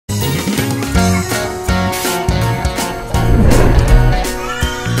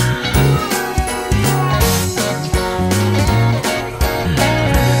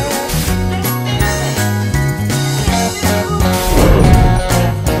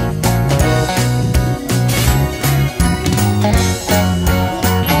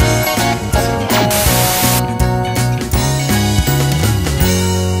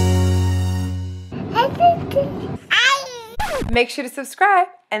Make sure to subscribe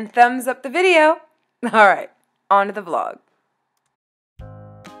and thumbs up the video. All right, on to the vlog.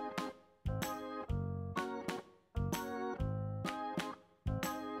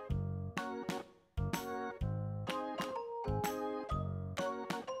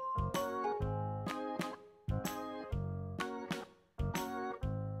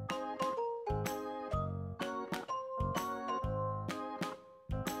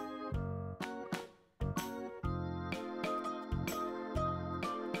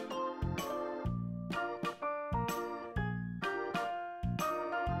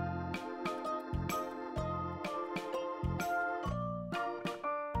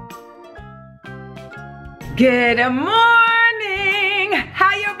 Good morning!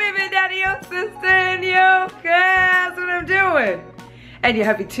 How your baby daddy, your sister, and your cuz? That's what I'm doing. And your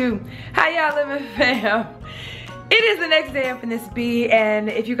hubby too. How y'all living, fam? It is the next day up in this bee, and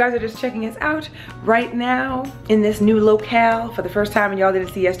if you guys are just checking us out right now in this new locale for the first time and y'all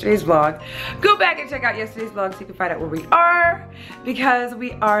didn't see yesterday's vlog, go back and check out yesterday's vlog so you can find out where we are, because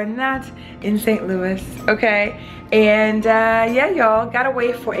we are not in St. Louis, okay? And yeah, y'all got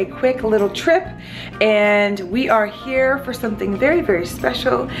away for a quick little trip, and we are here for something very, very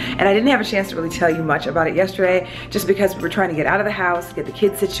special. And I didn't have a chance to really tell you much about it yesterday, just because we were trying to get out of the house, get the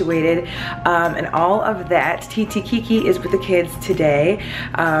kids situated, and all of that. Kiki is with the kids today,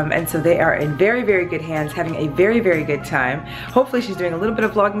 and so they are in very, very good hands, having a very, very good time. Hopefully she's doing a little bit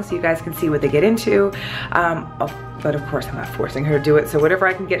of vlogging so you guys can see what they get into. But of course I'm not forcing her to do it, so whatever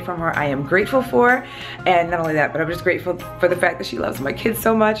I can get from her I am grateful for. And not only that, but I'm just grateful for the fact that she loves my kids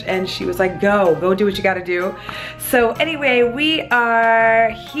so much, and she was like, go do what you gotta do. So anyway, we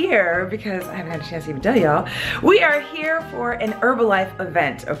are here because I haven't had a chance to even tell y'all. We are here for an Herbalife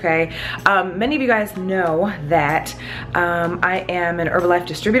event, okay? Many of you guys know that I am an Herbalife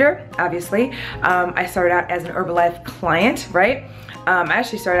distributor, obviously. I started out as an Herbalife client, right? I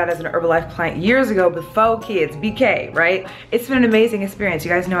actually started out as an Herbalife client years ago before kids, BK, right? It's been an amazing experience.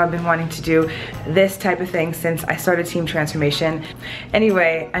 You guys know I've been wanting to do this type of thing since I started Team Transformation.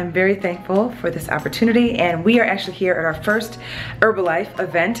 Anyway, I'm very thankful for this opportunity, and we are actually here at our first Herbalife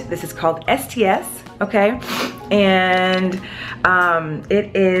event. This is called STS, okay? And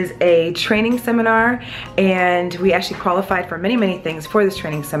it is a training seminar, and we actually qualified for many, many things for this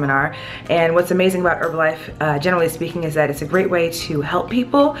training seminar. And what's amazing about Herbalife, generally speaking, is that it's a great way to help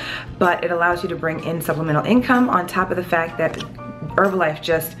people, but it allows you to bring in supplemental income on top of the fact that Herbalife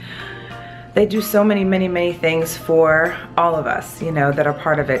just, they do so many things for all of us, you know, that are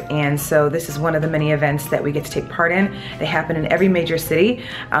part of it. And so this is one of the many events that we get to take part in. They happen in every major city,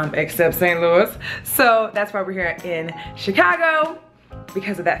 except St. Louis. So that's why we're here in Chicago,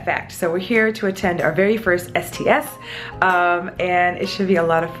 because of that fact. So we're here to attend our very first STS, and it should be a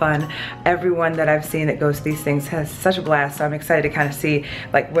lot of fun. Everyone that I've seen that goes to these things has such a blast, so I'm excited to kind of see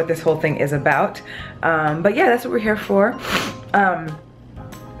like what this whole thing is about. But yeah, that's what we're here for.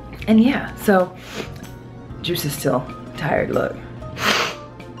 And yeah, so Juice is still tired, look.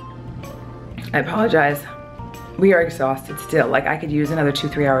 I apologize. We are exhausted still. Like, I could use another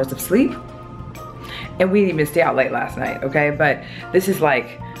 2-3 hours of sleep. And we didn't even stay out late last night, okay? But this is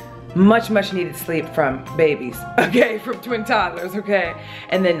like much needed sleep from babies, okay? From twin toddlers, okay?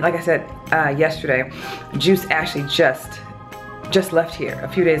 And then, like I said yesterday, Juice actually just left here a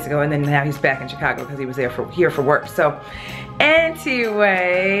few days ago, and then now he's back in Chicago because he was here for work. So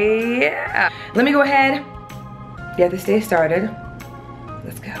anyway, yeah. Let me go ahead, get this day started.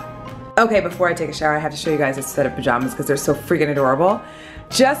 Let's go. Okay, before I take a shower, I have to show you guys this set of pajamas because they're so freaking adorable.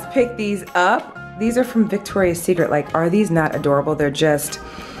 Just picked these up. These are from Victoria's Secret. Like, are these not adorable? They're just,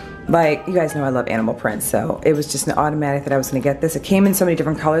 like, you guys know I love animal prints, so it was just an automatic that I was gonna get this. It came in so many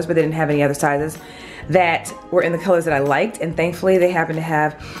different colors, but they didn't have any other sizes that were in the colors that I liked, and thankfully they happen to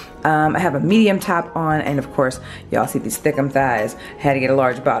have, I have a medium top on, and of course, y'all see these thickum thighs. Had to get a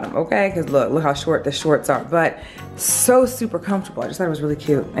large bottom, okay? Because look how short the shorts are, but so super comfortable. I just thought it was really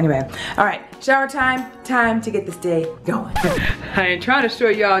cute. Anyway, all right, shower time to get this day going. I ain't trying to show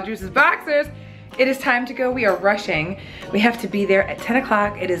y'all Juice's boxers. It is time to go. We are rushing. We have to be there at 10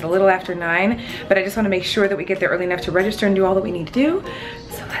 o'clock. It is a little after 9, but I just want to make sure that we get there early enough to register and do all that we need to do.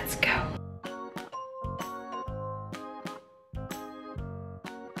 So let's go.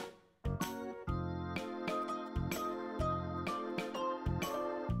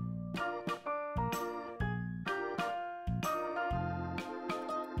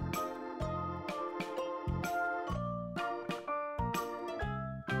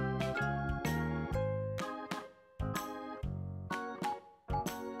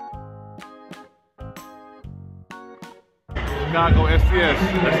 Now go STS.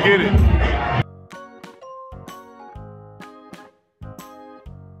 Let's get it.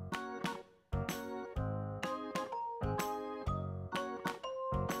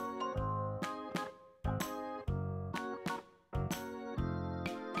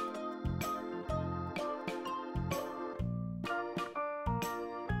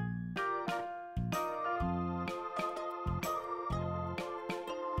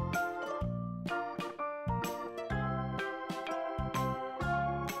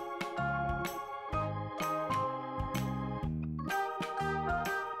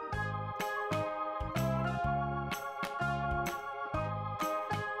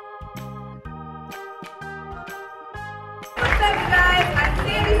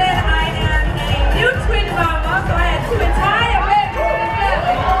 I am a new twin mama, so I had two entire babies.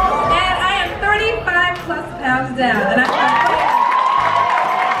 And I am 35 plus pounds down.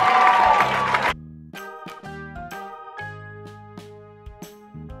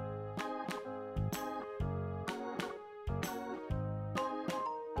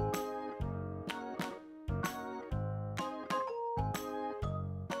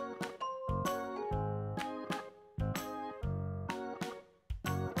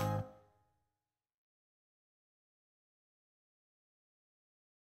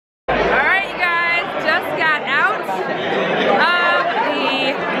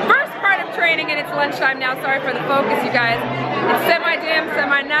 And it's lunchtime now. Sorry for the focus, you guys. It's semi-dim,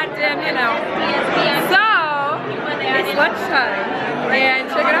 semi-not dim, you know. So, it's lunchtime. And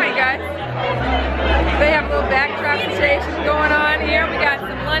check it out, you guys. They have a little backdrop station going on here. We got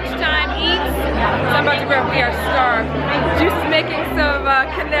some lunchtime eats. So I'm about to grab, we are starved. Just making some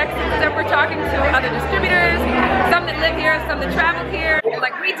connects and stuff. We're talking to other distributors, some that live here, some that travel here,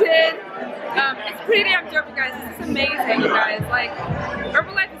 like we did. It's pretty damn dope, you guys. This is amazing, you guys. Like,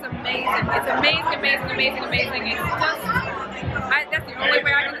 Herbalife is amazing. It's amazing, amazing, amazing, amazing. It's just, that's the only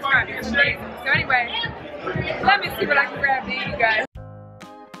way I can describe it. It's amazing. So anyway, let me see what I can grab to eat, you guys.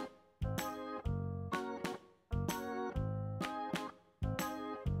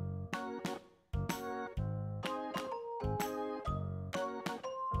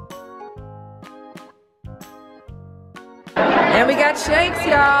 And we got shakes,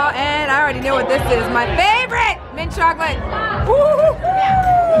 y'all, and I already know what this is. My favorite! Mint chocolate.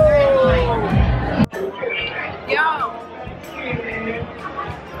 Yo.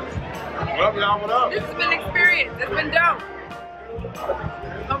 What up? This has been an experience. It's been dope.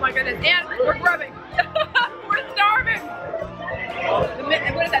 Oh my goodness. And we're grubbing. We're starving.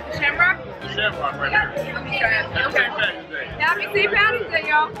 What is that, the shamrock? The shamrock right here. Let me try it. Okay. Happy St. Patty's Day,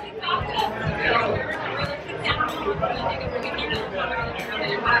 y'all.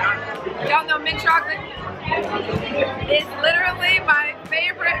 Y'all know mint chocolate is literally my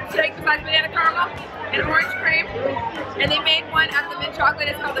favorite shake besides banana caramel and orange cream. And they made one out of the mint chocolate.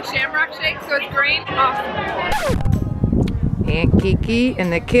 It's called the Shamrock Shake, so it's green. Awesome. Aunt Kiki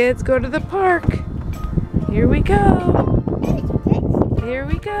and the kids go to the park. Here we go. Here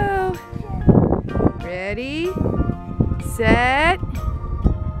we go. Ready, set,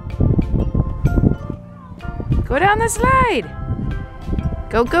 go down the slide.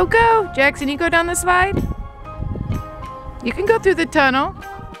 Go, go, go. Jackson, you go down the slide. You can go through the tunnel.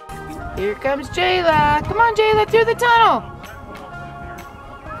 Here comes Jayla. Come on, Jayla, through the tunnel.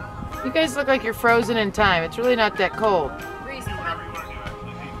 You guys look like you're frozen in time. It's really not that cold.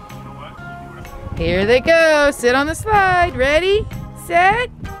 Here they go. Sit on the slide. Ready, set,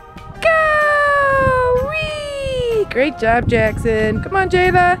 go. Whee! Great job, Jackson. Come on,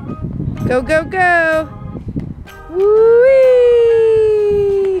 Jayla. Go, go, go. Whee!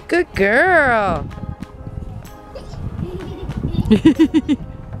 Good girl.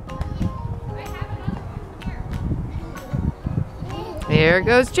 There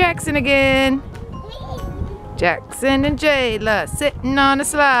goes Jackson again. Jackson and Jayla sitting on a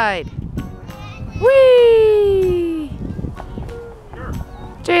slide. Whee!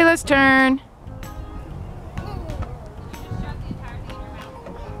 Jayla's turn.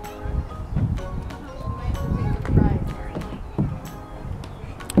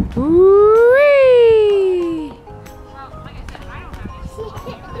 Whee!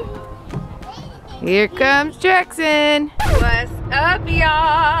 Here comes Jackson. What's up,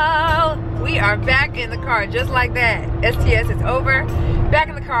 y'all? We are back in the car just like that. STS is over. Back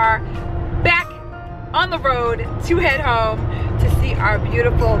in the car. Back on the road to head home to see our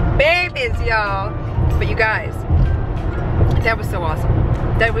beautiful babies, y'all. But you guys, that was so awesome.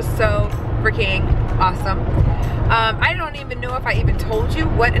 That was so freaking awesome. I don't even know if I even told you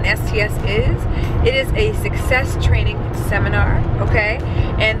what an STS is. It is a success training seminar, okay?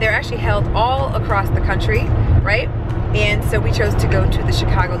 And they're actually held all across the country, right? And so we chose to go to the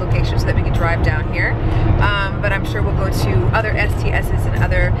Chicago location so that we could drive down here. But I'm sure we'll go to other STSs in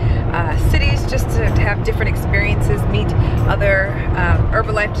other cities just to have different experiences, meet other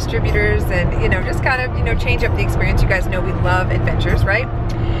Herbalife distributors, and just kind of change up the experience. You guys know we love adventures, right?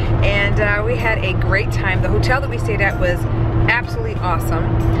 And we had a great time. The hotel that we stayed at was absolutely awesome.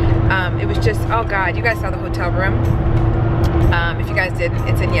 It was just, oh God, you guys saw the hotel room. If you guys didn't,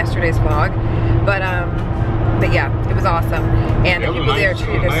 it's in yesterday's vlog. But yeah, it was awesome. And the people there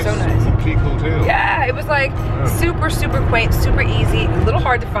treated us so nice. Boutique hotel. Yeah, it was like super, super quaint, super easy, a little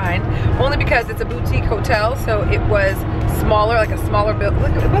hard to find, only because it's a boutique hotel, so it was smaller, like a smaller building.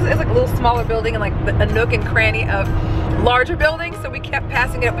 It's like a little smaller building and like a nook and cranny of larger building, so we kept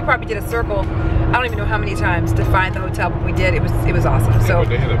passing it up. We probably did a circle, I don't even know how many times to find the hotel, but we did. It was awesome. Yeah, so but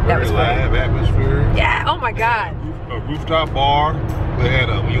they had a very live atmosphere. Yeah, oh my God. A rooftop bar. They had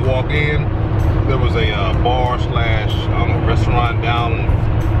when you walk in, there was a bar slash restaurant down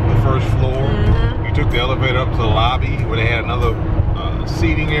the first floor. You took the elevator up to the lobby where they had another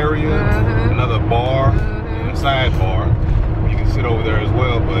seating area, another bar, and a sidebar. You can sit over there as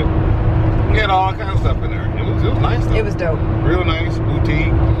well, but we had all kinds of stuff in there. It was nice though. It was dope. Real nice,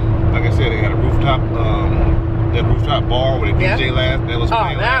 boutique. Like I said, they had a rooftop bar with a DJ that was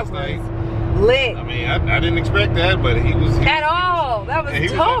playing last night. Lit. I mean, I didn't expect that, but he was at all. That was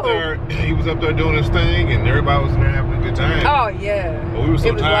dope. He was up there doing his thing, and everybody was in there having a good time. Oh yeah. But we were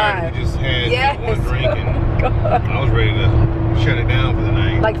so tired, we just had one drink, and I was ready to shut it down for the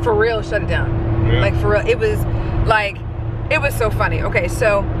night. Like for real, shut it down. Yeah. Like for real, it was like, it was so funny. Okay,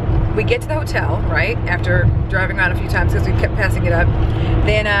 so we get to the hotel, right, after driving around a few times because we kept passing it up.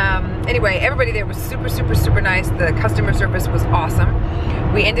 Then, anyway, everybody there was super, super, super nice. The customer service was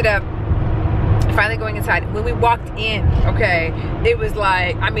awesome. We ended up finally going inside. When we walked in, okay, it was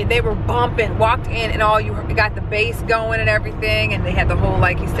like, I mean, they were bumping. Walked in and all, you got the bass going and everything, and they had the whole,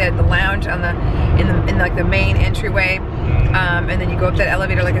 like you said, the lounge on in like the main entryway. And then you go up that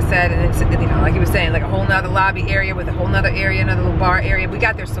elevator, like I said, and it's, you know, like he was saying, like a whole nother lobby area with a whole nother area, another little bar area. We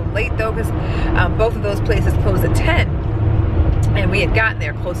got there so late though, because both of those places closed at 10. And we had gotten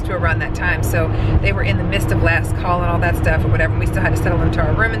there close to around that time, so they were in the midst of last call and all that stuff or whatever, and we still had to settle into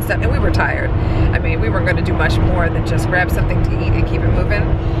our room and stuff, and we were tired. I mean, we weren't going to do much more than just grab something to eat and keep it moving.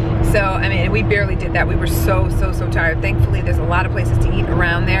 So, I mean, we barely did that. We were so tired. Thankfully, there's a lot of places to eat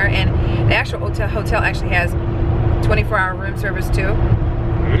around there, and the actual hotel actually has 24-hour room service too.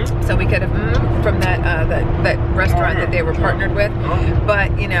 So we could have from that restaurant that they were partnered with,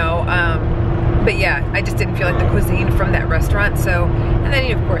 but you know, but yeah, I just didn't feel like the cuisine from that restaurant. So, and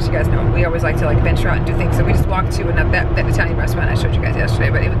then of course you guys know we always like to like venture out and do things. So we just walked to that Italian restaurant I showed you guys yesterday,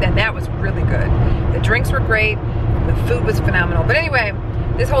 but then that was really good. The drinks were great, the food was phenomenal. But anyway,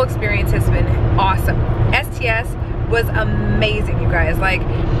 this whole experience has been awesome. STS was amazing, you guys. Like,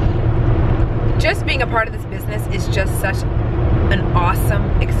 just being a part of this business is just such an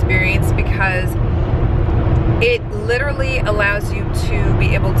awesome experience because it literally allows you to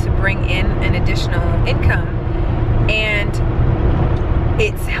be able to bring in an additional income, and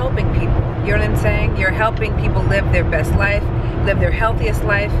it's helping people. You know what I'm saying? You're helping people live their best life, live their healthiest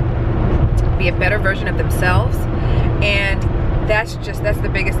life, be a better version of themselves. And that's the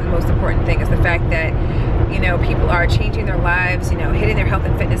biggest and most important thing, is the fact that, you know, people are changing their lives, you know, hitting their health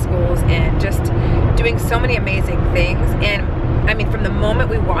and fitness goals, and just doing so many amazing things. And I mean, from the moment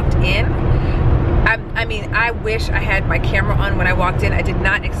we walked in, I mean, I wish I had my camera on when I walked in. I did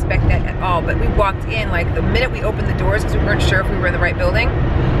not expect that at all, but we walked in, like the minute we opened the doors, because we weren't sure if we were in the right building,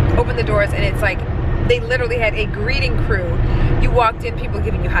 opened the doors, and it's like, they literally had a greeting crew. You walked in, people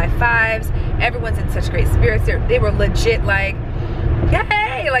giving you high fives, everyone's in such great spirits. They were legit like,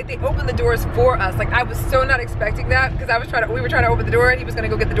 yay, like they opened the doors for us. Like, I was so not expecting that, because we were trying to open the door, and he was gonna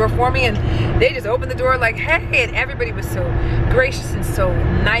go get the door for me, and they just opened the door like, hey, and everybody was so gracious and so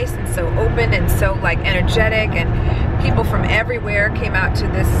nice and so open and so like energetic, and people from everywhere came out to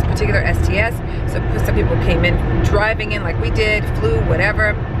this particular STS. So some people came in driving in like we did, flew,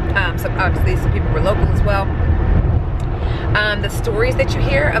 whatever. Obviously some people were local as well. The stories that you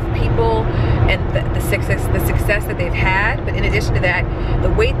hear of people and the success that they've had, but in addition to that,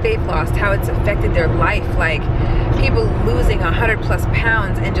 the weight they've lost, how it's affected their life, like people losing 100+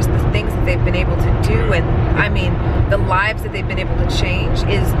 pounds, and just the things that they've been able to do, and I mean, the lives that they've been able to change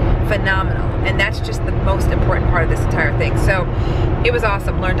is phenomenal, and that's just the most important part of this entire thing. So it was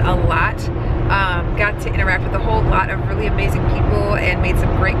awesome, learned a lot, got to interact with a whole lot of really amazing people and made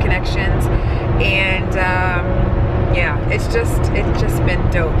some great connections, and yeah, it's just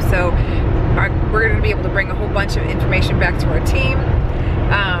been dope. So we're going to be able to bring a whole bunch of information back to our team,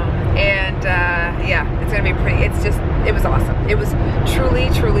 and yeah, it's going to be pretty. It was awesome. It was truly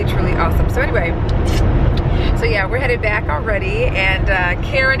awesome. So anyway, so yeah, we're headed back already, and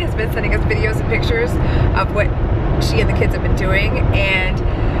Karen has been sending us videos and pictures of what she and the kids have been doing, and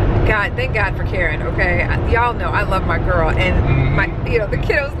God, thank God for Karen, okay? Y'all know I love my girl, and the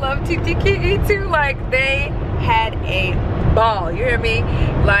kiddos love Kiki too. Like, they had a ball, you hear me?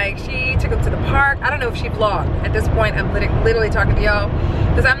 Like, she took them to the park. I don't know if she vlogged. At this point, I'm literally talking to y'all,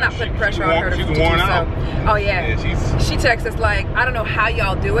 because I'm not putting pressure on her to do so. Oh yeah, she texts us like, I don't know how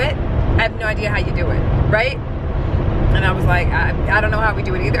y'all do it. I have no idea how you do it, right? And I was like, I don't know how we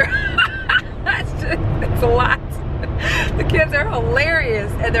do it either. It's a lot. The kids are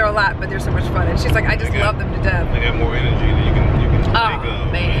hilarious, and they're a lot, but they're so much fun. And she's like, I just love them to death. They got more energy than you can think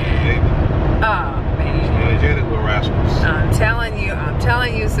of. Man. Oh man. Energetic little rascals. I'm telling you.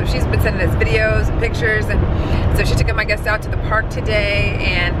 So she's been sending us videos and pictures, and so she took my guests out to the park today,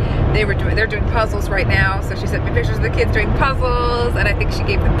 and they're doing puzzles right now. So she sent me pictures of the kids doing puzzles, and I think she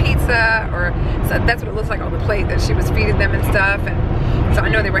gave them pizza, or so that's what it looks like on the plate that she was feeding them and stuff. And so I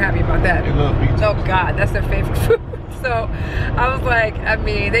know they were happy about that. They love pizza. Oh God, that's their favorite food. So I was like, I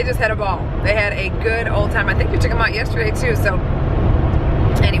mean, they just had a ball. They had a good old time. I think we took them out yesterday too. So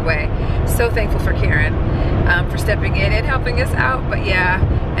anyway, so thankful for Karen for stepping in and helping us out. But yeah,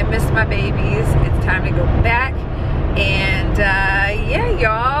 I miss my babies. It's time to go back. And yeah,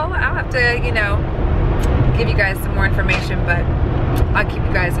 y'all, I'll have to, you know, give you guys some more information, but I'll keep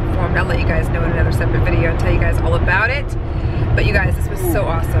you guys informed. I'll let you guys know in another separate video and tell you guys all about it. But you guys, this was so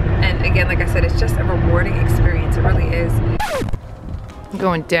awesome. And again, like I said, it's just a rewarding experience. It really is.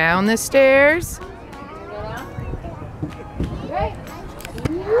 Going down the stairs.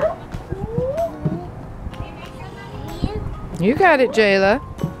 You got it, Jayla.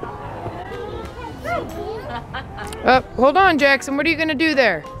 Oh, hold on, Jackson. What are you going to do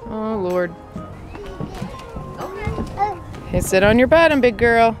there? Oh, Lord. Hey, sit on your bottom, big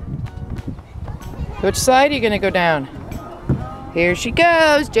girl. Which side are you going to go down? Here she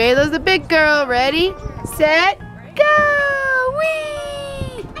goes. Jayla's the big girl. Ready, set, go!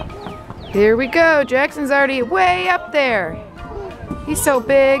 Whee! Here we go. Jackson's already way up there. He's so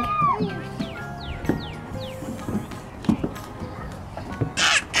big.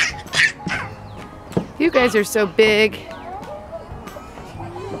 You guys are so big.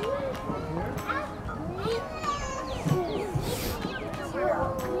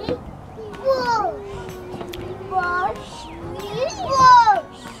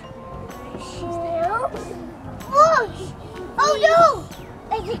 Oh no!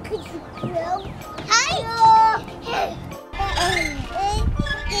 I think it's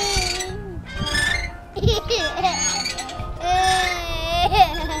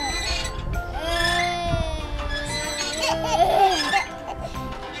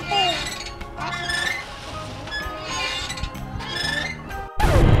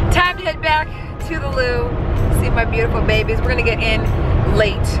Time to head back to the loo, see my beautiful babies. We're gonna get in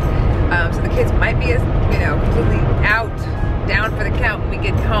late, so the kids might be, you know, completely out, down for the count when we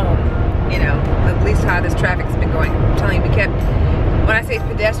get home. You know, at least how this traffic's been going. I'm telling you, when I say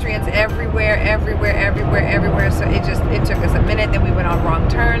pedestrians everywhere, so it took us a minute. Then we went on wrong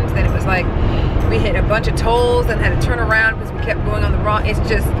turns. Then it was like we hit a bunch of tolls and had to turn around because we kept going on the wrong. It's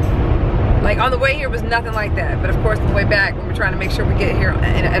just like on the way here was nothing like that. But of course, on the way back, we were trying to make sure we get here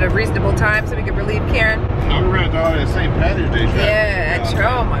at a reasonable time so we could relieve Karen. No, we ran into all that St. Patrick's Day traffic.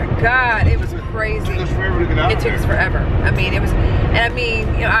 Yeah, oh my God, it was crazy. It took us forever to get out. It took us forever. I mean, it was, and I mean,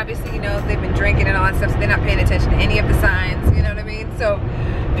 you know, obviously, you know, they've been drinking and all that stuff, so they're not paying attention to any of the signs. You know what I mean? So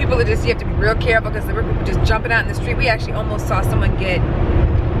people are just, you have to be real careful because there were people just jumping out in the street. We actually almost saw someone get,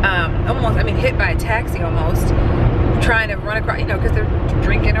 hit by a taxi almost, trying to run across, you know, because they're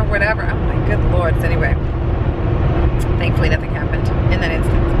drinking or whatever. I'm like, good Lord. So anyway, thankfully nothing happened in that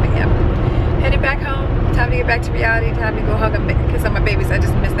instance. But yeah, headed back home. Time to get back to reality. Time to go hug and kiss on my babies. I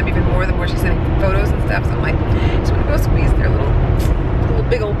just miss them even more the more she's sending photos and stuff. So I'm like, just want to go squeeze their little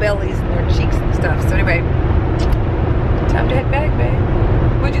big old bellies and their cheeks and stuff. So anyway, time to head back, babe.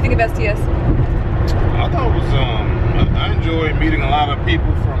 What did you think of STS? I thought it was, I enjoyed meeting a lot of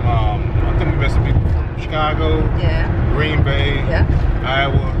people from, I think we met some people from Chicago, yeah, Green Bay, yeah,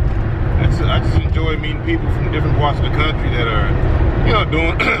 Iowa. I just enjoy meeting people from different parts of the country that are, you know,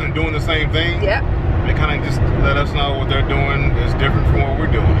 doing the same thing. Yeah. They kind of just let us know what they're doing is different from what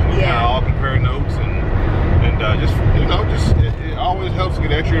we're doing. We kind of all compare notes and just, you know, it always helps to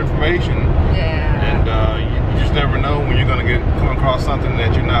get extra information. Yeah. And you just never know when you're gonna come across something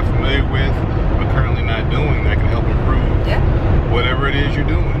that you're not familiar with or currently not doing that can help improve whatever it is you're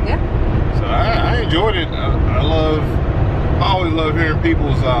doing. Yeah. So I enjoyed it. I always love hearing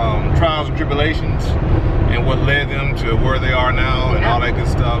people's trials and tribulations and what led them to where they are now and all that good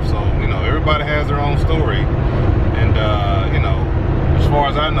stuff. So, you know, everybody has their own story. And, you know, as far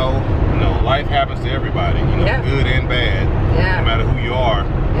as I know, you know, life happens to everybody, you know, good and bad, no matter who you are.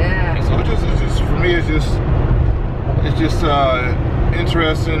 Yeah. And so it's just, for me, it's just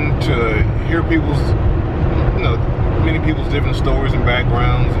interesting to hear people's, you know, many people's different stories and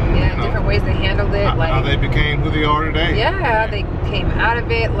backgrounds, and you know, different ways they handled it, like how they became who they are today. Yeah, they came out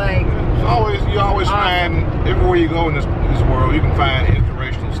of it like. You always find everywhere you go in this world, you can find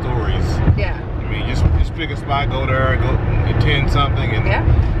inspirational stories. Yeah. I mean, just pick a spot, go there, go attend something,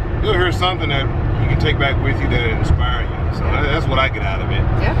 and you'll hear something that you can take back with you that inspire you. So that's what I get out of it.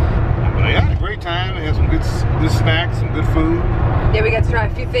 Yeah. But I had a great time. I had some good snacks, some good food. Yeah, we got to try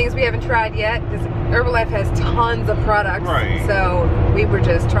a few things we haven't tried yet because Herbalife has tons of products. Right. So we were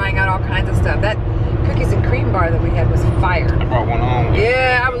just trying out all kinds of stuff. That cookies and cream bar that we had was fire. I brought one home.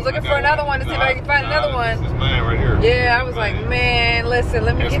 Yeah, I was looking for another one to see if I could find another one. This is mine right here. Yeah, I was like, man, listen,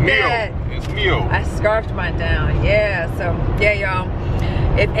 let me get that. It's meal. I scarfed mine down. Yeah, so yeah, y'all.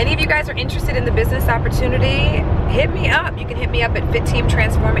 If any of you guys are interested in the business opportunity, hit me up. You can hit me up at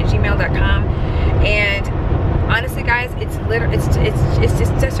fitteamtransform@gmail.com. And honestly, guys, it's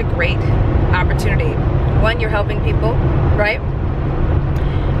just such a great opportunity. One, you're helping people, right?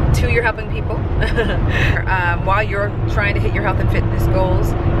 Two, you're helping people. While you're trying to hit your health and fitness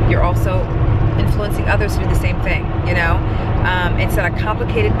goals, you're also influencing others to do the same thing, you know? It's not a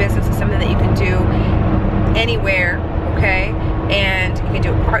complicated business. It's something that you can do anywhere, okay? And you can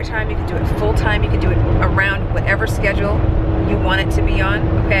do it part-time, you can do it full-time, you can do it around whatever schedule you want it to be on,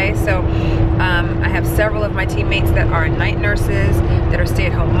 okay? So I have several of my teammates that are night nurses, that are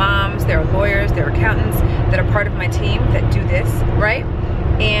stay-at-home moms, they're lawyers, they're accountants, that are part of my team that do this, right?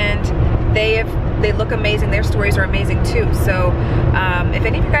 And they look amazing. Their stories are amazing too. So if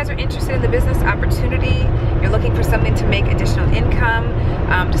any of you guys are interested in the business opportunity, you're looking for something to make additional income,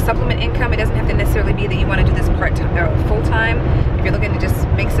 to supplement income, it doesn't have to necessarily be that you want to do this part-time or full-time. If you're looking to just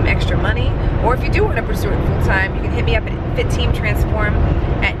make some extra money, or if you do want to pursue it full-time, you can hit me up at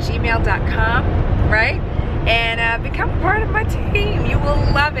fitteamtransform@gmail.com, right? And become a part of my team. You will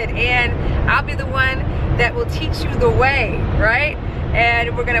love it, and I'll be the one that will teach you the way, right?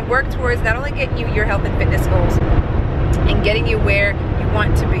 And we're gonna work towards not only getting you your health and fitness goals and getting you where you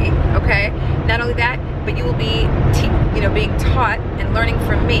want to be, okay? Not only that, but you will be being taught and learning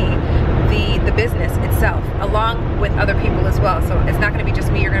from me the business itself, along with other people as well. So it's not gonna be just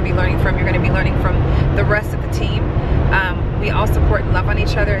me you're gonna be learning from, you're gonna be learning from the rest of the team. We all support and love on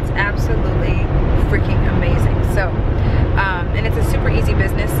each other. It's absolutely freaking amazing. So, and it's a super easy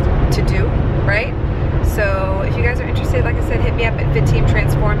business to do, right? So if you guys are interested, like I said, hit me up at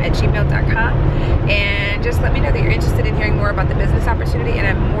fitteamtransform@gmail.com and just let me know that you're interested in hearing more about the business opportunity, and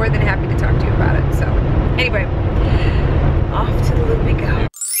I'm more than happy to talk to you about it. So anyway, off to the loop we go.